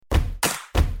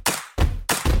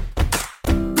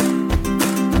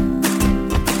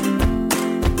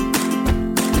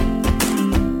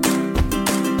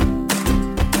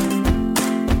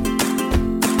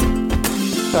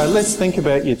So let's think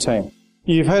about your team.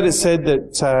 You've heard it said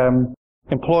that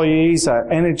employees are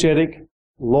energetic,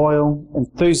 loyal,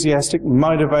 enthusiastic,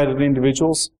 motivated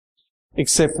individuals,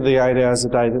 except for the 8 hours a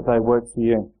day that they work for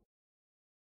you.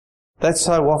 That's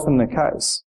so often the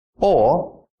case.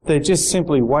 Or they're just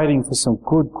simply waiting for some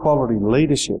good quality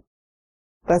leadership.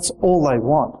 That's all they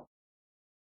want.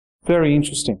 Very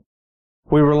interesting.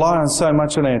 We rely on so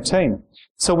much on our team.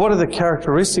 So what are the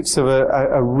characteristics of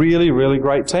a really, really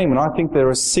great team? And I think there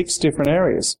are 6 different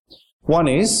areas. One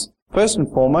is, first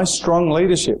and foremost, strong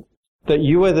leadership. That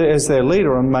you as their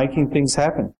leader are making things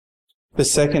happen. The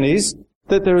second is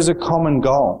that there is a common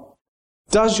goal.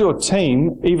 Does your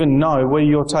team even know where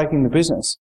you're taking the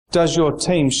business? Does your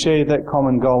team share that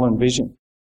common goal and vision?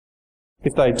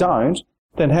 If they don't,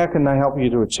 then how can they help you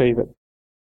to achieve it?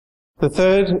 The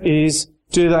third is,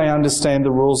 do they understand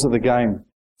the rules of the game?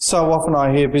 So often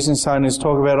I hear business owners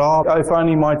talk about, oh, if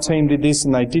only my team did this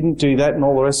and they didn't do that and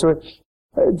all the rest of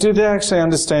it. Do they actually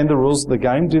understand the rules of the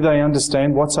game? Do they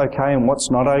understand what's okay and what's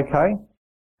not okay?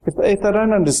 If they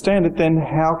don't understand it, then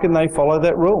how can they follow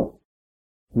that rule?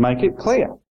 Make it clear.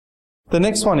 The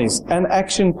next one is an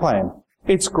action plan.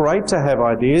 It's great to have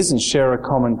ideas and share a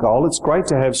common goal. It's great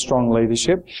to have strong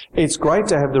leadership. It's great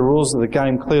to have the rules of the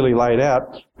game clearly laid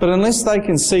out. But unless they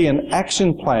can see an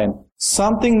action plan,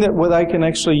 something that they can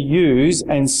actually use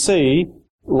and see,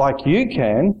 like you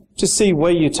can, to see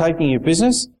where you're taking your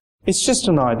business, it's just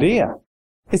an idea.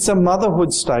 It's a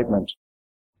motherhood statement.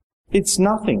 It's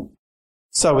nothing.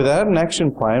 So without an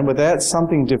action plan, without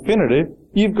something definitive,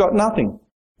 you've got nothing.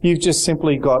 You've just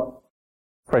simply got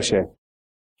fresh air.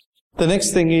 The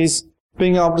next thing is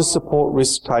being able to support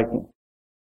risk-taking.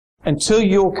 Until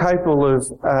you're capable of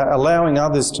allowing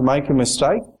others to make a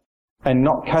mistake and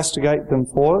not castigate them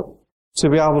for it, to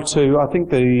be able to, I think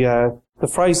the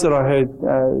phrase that I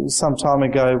heard some time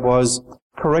ago was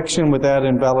correction without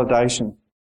invalidation.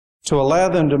 To allow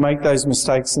them to make those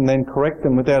mistakes and then correct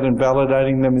them without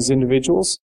invalidating them as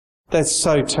individuals, that's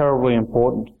so terribly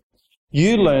important.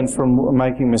 You learn from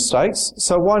making mistakes,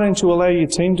 so why don't you allow your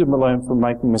team to learn from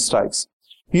making mistakes?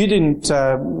 You didn't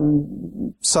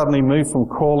suddenly move from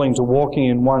crawling to walking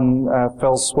in one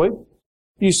fell swoop.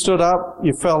 You stood up,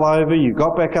 you fell over, you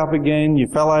got back up again, you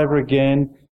fell over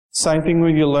again. Same thing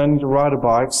when you're learning to ride a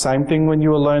bike. Same thing when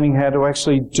you were learning how to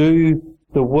actually do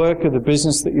the work of the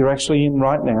business that you're actually in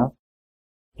right now.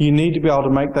 You need to be able to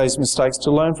make those mistakes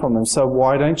to learn from them. So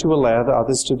why don't you allow the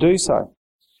others to do so?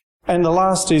 And the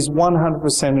last is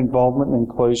 100% involvement and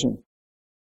inclusion.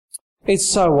 It's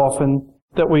so often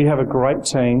that we have a great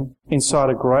team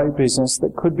inside a great business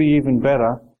that could be even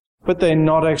better, but they're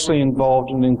not actually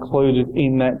involved and included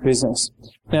in that business.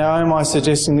 Now, am I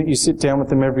suggesting that you sit down with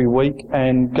them every week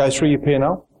and go through your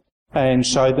P&L and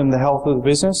show them the health of the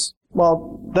business?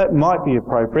 Well, that might be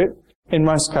appropriate. In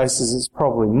most cases, it's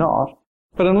probably not.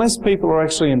 But unless people are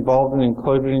actually involved and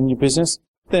included in your business,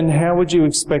 then how would you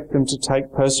expect them to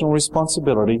take personal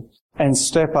responsibility and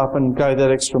step up and go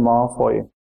that extra mile for you?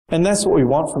 And that's what we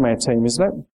want from our team, isn't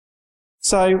it?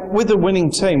 So with a winning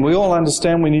team, we all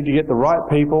understand we need to get the right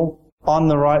people on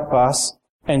the right bus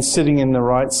and sitting in the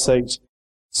right seat.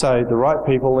 So the right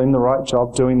people in the right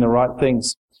job doing the right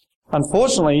things.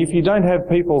 Unfortunately, if you don't have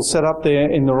people set up there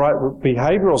in the right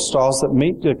behavioural styles that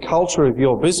meet the culture of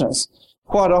your business,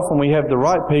 quite often we have the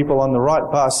right people on the right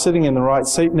bus sitting in the right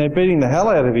seat and they're beating the hell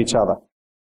out of each other.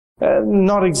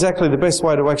 Not exactly the best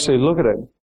way to actually look at it.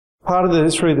 Part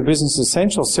of through the Business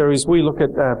Essentials series, we look at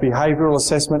behavioural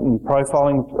assessment and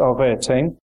profiling of our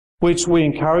team, which we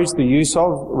encourage the use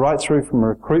of right through from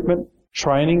recruitment,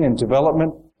 training and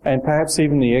development, and perhaps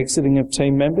even the exiting of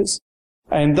team members.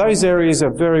 And those areas are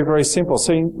very, very simple.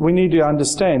 So we need to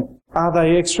understand, are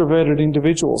they extroverted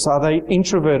individuals? Are they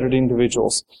introverted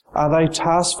individuals? Are they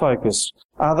task-focused?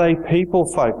 Are they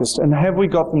people-focused? And have we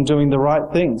got them doing the right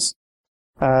things?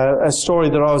 A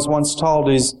story that I was once told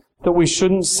is that we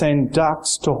shouldn't send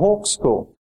ducks to hawk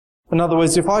school. In other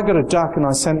words, if I got a duck and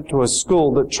I sent it to a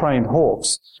school that trained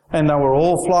hawks, and they were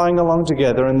all flying along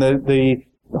together, and the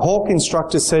hawk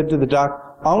instructor said to the duck,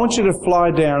 I want you to fly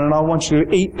down and I want you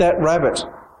to eat that rabbit.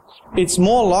 It's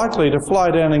more likely to fly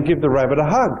down and give the rabbit a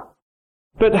hug.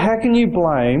 But how can you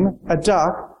blame a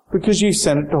duck because you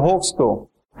sent it to hawk school?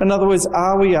 In other words,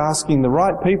 are we asking the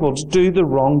right people to do the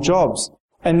wrong jobs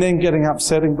and then getting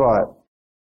upset by it?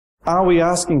 Are we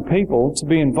asking people to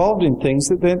be involved in things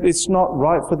that it's not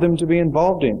right for them to be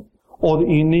involved in, or that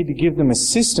you need to give them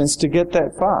assistance to get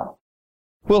that far?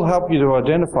 We'll help you to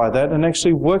identify that and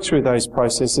actually work through those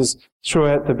processes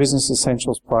throughout the Business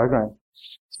Essentials program.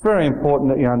 It's very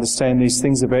important that you understand these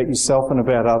things about yourself and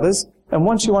about others. And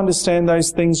once you understand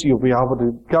those things, you'll be able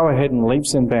to go ahead in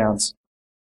leaps and bounds.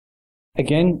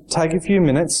 Again, take a few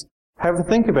minutes, have a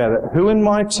think about it. Who in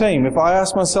my team, if I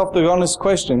ask myself the honest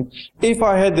question, if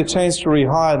I had the chance to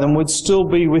rehire them, would still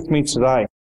be with me today?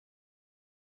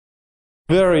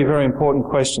 Very, very important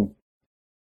question.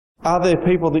 Are there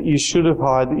people that you should have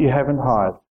hired that you haven't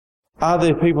hired? Are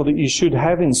there people that you should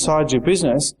have inside your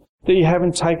business that you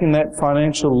haven't taken that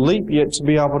financial leap yet to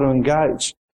be able to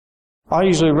engage? I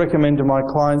usually recommend to my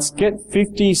clients, get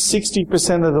 50,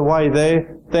 60% of the way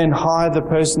there, then hire the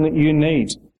person that you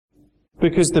need.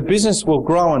 Because the business will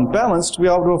grow and balance to be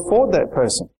able to afford that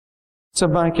person, to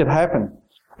make it happen.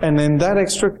 And then that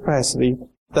extra capacity,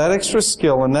 that extra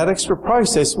skill and that extra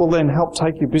process will then help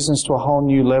take your business to a whole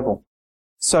new level.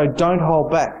 So don't hold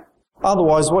back.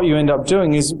 Otherwise, what you end up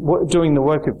doing is doing the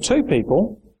work of two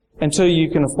people until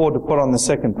you can afford to put on the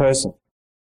second person.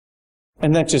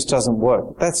 And that just doesn't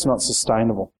work. That's not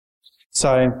sustainable.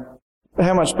 So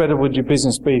how much better would your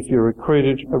business be if you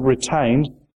recruited, retained,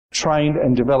 trained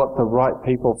and developed the right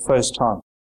people first time?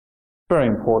 Very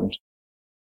important.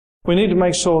 We need to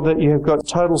make sure that you have got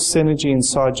total synergy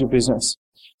inside your business.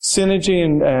 Synergy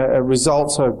and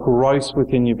results are growth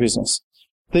within your business.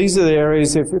 These are the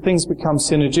areas if things become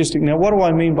synergistic. Now, what do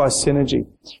I mean by synergy?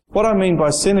 What I mean by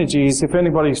synergy is if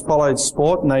anybody's followed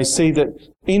sport and they see that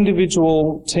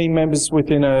individual team members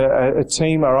within a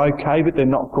team are okay, but they're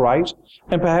not great,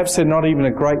 and perhaps they're not even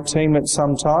a great team at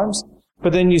some times,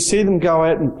 but then you see them go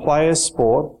out and play a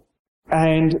sport,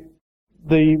 and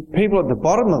the people at the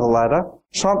bottom of the ladder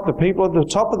trump the people at the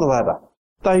top of the ladder.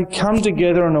 They come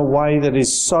together in a way that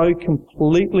is so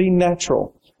completely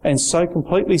natural and so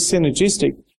completely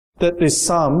synergistic that the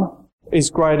sum is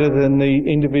greater than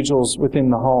the individuals within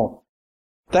the whole.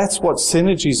 That's what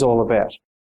synergy is all about.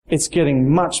 It's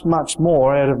getting much, much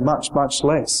more out of much, much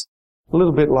less. A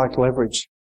little bit like leverage.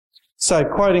 So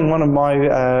quoting one of my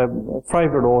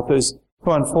favourite authors,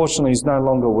 who unfortunately is no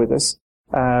longer with us,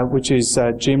 which is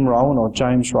Jim Rohn or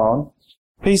James Rohn,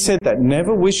 he said that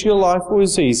never wish your life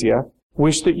was easier,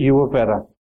 wish that you were better.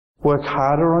 Work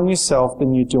harder on yourself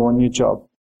than you do on your job.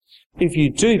 If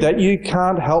you do that, you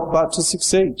can't help but to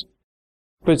succeed.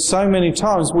 But so many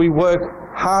times we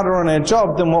work harder on our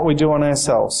job than what we do on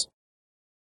ourselves.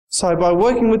 So by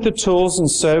working with the tools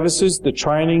and services, the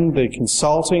training, the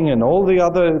consulting, and all the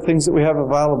other things that we have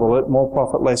available at More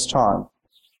Profit, Less Time,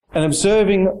 and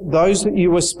observing those that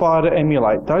you aspire to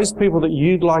emulate, those people that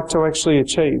you'd like to actually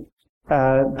achieve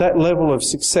that level of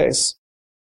success,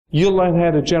 you'll learn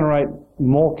how to generate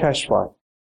more cash flow,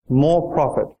 more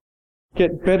profit,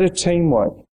 get better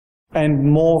teamwork, and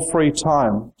more free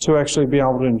time to actually be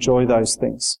able to enjoy those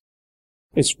things.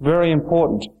 It's very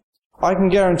important. I can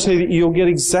guarantee that you'll get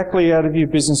exactly out of your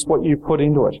business what you put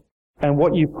into it and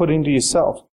what you put into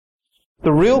yourself.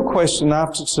 The real question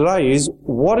after today is,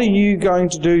 what are you going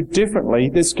to do differently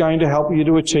that's going to help you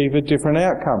to achieve a different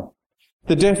outcome?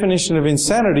 The definition of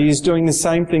insanity is doing the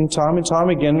same thing time and time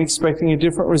again and expecting a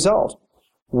different result.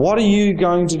 What are you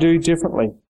going to do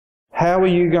differently? How are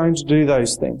you going to do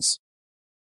those things?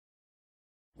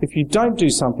 If you don't do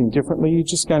something differently, you're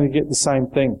just going to get the same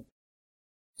thing.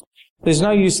 There's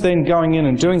no use then going in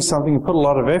and doing something and put a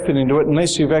lot of effort into it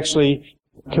unless you've actually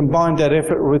combined that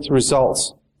effort with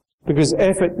results. Because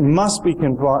effort must be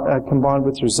combined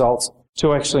with results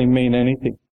to actually mean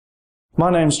anything.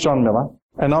 My name's John Miller,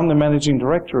 and I'm the Managing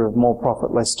Director of More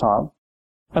Profit, Less Time.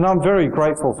 And I'm very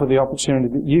grateful for the opportunity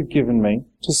that you've given me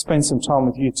to spend some time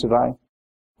with you today.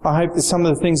 I hope that some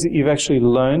of the things that you've actually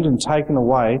learned and taken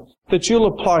away, that you'll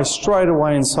apply straight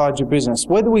away inside your business.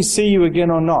 Whether we see you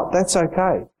again or not, that's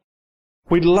okay.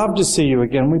 We'd love to see you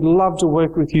again. We'd love to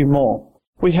work with you more.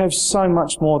 We have so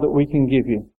much more that we can give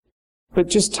you. But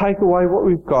just take away what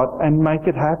we've got and make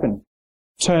it happen.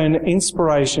 Turn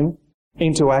inspiration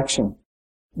into action.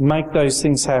 Make those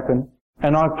things happen,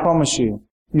 and I promise you,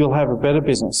 you'll have a better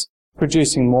business,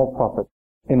 producing more profit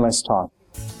in less time.